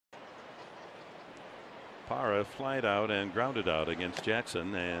Parra flied out and grounded out against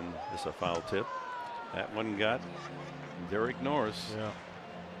Jackson, and it's a foul tip. That one got Derek Norris. Yeah.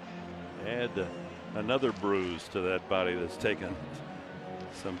 Add another bruise to that body that's taken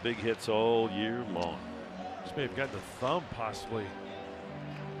some big hits all year long. Just may have gotten the thumb, possibly.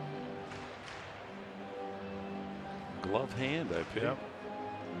 Glove hand, I think. Yep.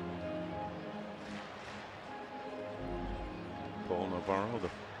 Paul Navarro, the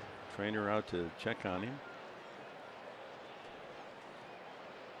trainer, out to check on him.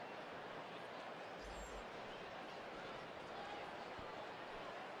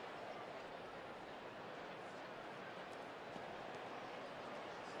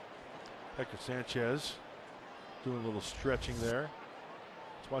 Hector Sanchez doing a little stretching there.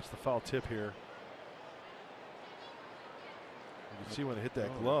 Let's watch the foul tip here. You can see when it hit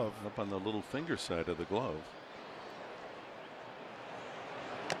that glove. Up on the little finger side of the glove.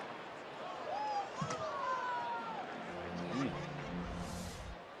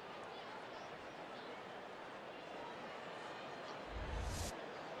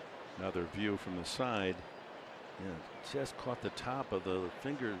 Another view from the side. Yeah, just caught the top of the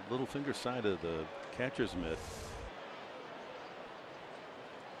finger, little finger side of the catcher's mitt.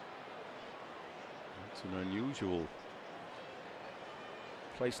 It's an unusual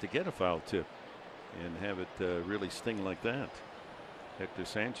place to get a foul tip and have it really sting like that. Hector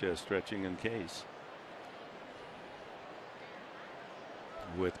Sanchez stretching in case.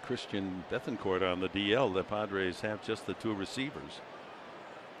 With Christian Bethancourt on the DL, the Padres have just the two receivers.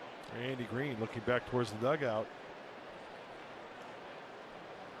 Andy Green looking back towards the dugout.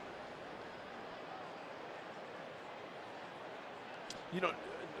 You know,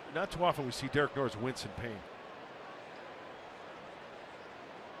 not too often we see Derek Norris wince in pain.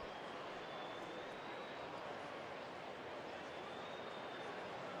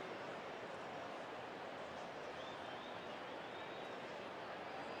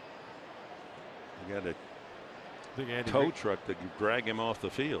 You got a big tow truck to drag him off the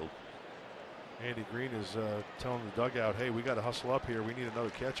field. Andy Green is telling the dugout, hey, we got to hustle up here. We need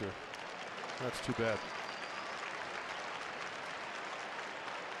another catcher. That's too bad.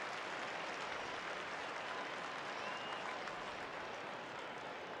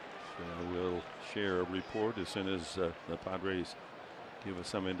 So we'll share a report as soon as the Padres give us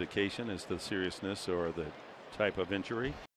some indication as to the seriousness or the type of injury.